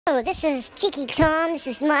Oh, this is Cheeky Tom, this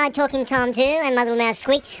is my Talking Tom too, and my little mouse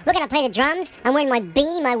Squeak. We're going to play the drums. I'm wearing my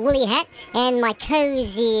beanie, my woolly hat, and my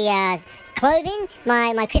cozy clothing,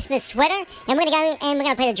 my Christmas sweater, and we're going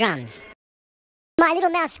to play the drums. My little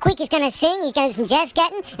mouse Squeak is going to sing, he's going to do some jazz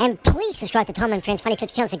scatting, and please subscribe to Tom and Friends Funny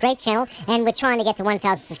Clips channel. It's a great channel, and we're trying to get to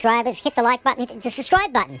 1,000 subscribers. Hit the like button, hit the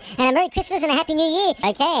subscribe button, and a Merry Christmas and a Happy New Year.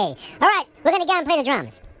 Okay, alright, we're going to go and play the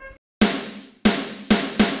drums.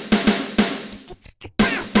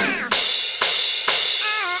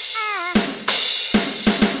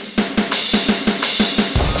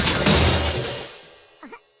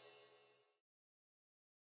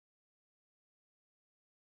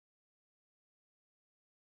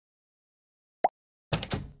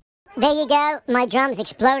 There you go, my drums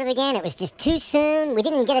exploded again. It was just too soon. We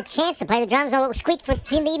didn't get a chance to play the drums or Squeak for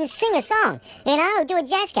him to even sing a song. You know, do a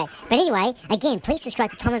jazz cat. But anyway, again, please subscribe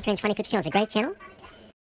to Tom and Friends Funny Clips channel. It's a great channel.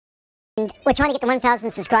 And we're trying to get to 1,000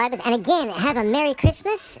 subscribers. And again, have a Merry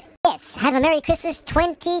Christmas. Yes, have a Merry Christmas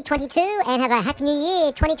 2022 and have a Happy New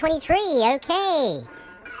Year 2023. Okay.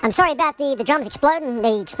 I'm sorry about the drums exploding.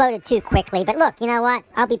 They exploded too quickly. But look, you know what?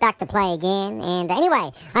 I'll be back to play again. And anyway,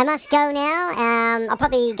 I must go now. I'll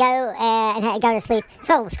probably go and go to sleep.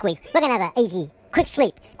 So, Squeak, we're going to have an easy, quick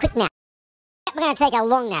sleep, quick nap. We're going to take a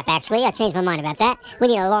long nap, actually. I changed my mind about that. We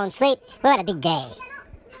need a long sleep. We've had a big day.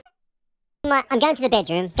 I'm going to the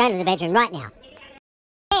bedroom. Going to the bedroom right now.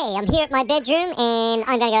 Hey, I'm here at my bedroom, and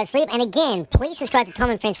I'm going to go to sleep. And again, please subscribe to Tom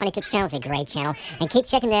and Friends Funny Clips channel. It's a great channel. And keep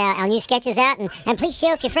checking our new sketches out. And please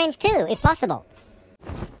share with your friends, too, if possible.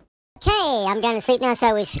 Okay, I'm going to sleep now,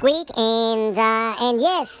 so is Squeak. And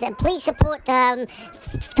yes, please support Tom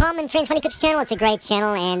and Friends Funny Clips channel. It's a great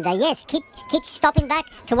channel. And yes, keep stopping back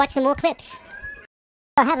to watch some more clips.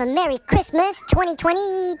 So have a Merry Christmas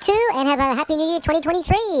 2022 and have a Happy New Year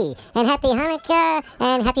 2023 and Happy Hanukkah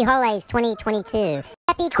and Happy Holidays 2022.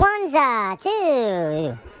 Happy Kwanzaa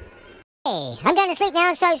too. Hey, I'm going to sleep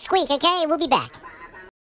now, so Squeak, okay? We'll be back.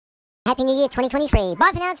 Happy New Year 2023.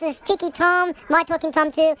 Bye for now. This is Cheeky Tom, my Talking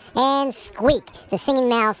Tom too, and Squeak, the singing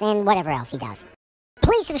mouse and whatever else he does.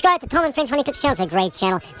 Please subscribe to Tom and Friends Funny Clips channel. It's a great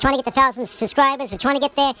channel. We're trying to get to 1,000 subscribers. We're trying to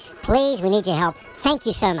get there. Please, we need your help. Thank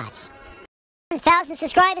you so much. 1,000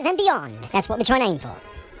 subscribers and beyond. That's what we're trying to aim for.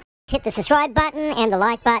 Hit the subscribe button and the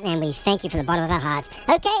like button, and we thank you from the bottom of our hearts.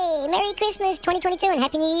 Okay, Merry Christmas 2022 and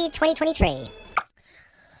Happy New Year 2023.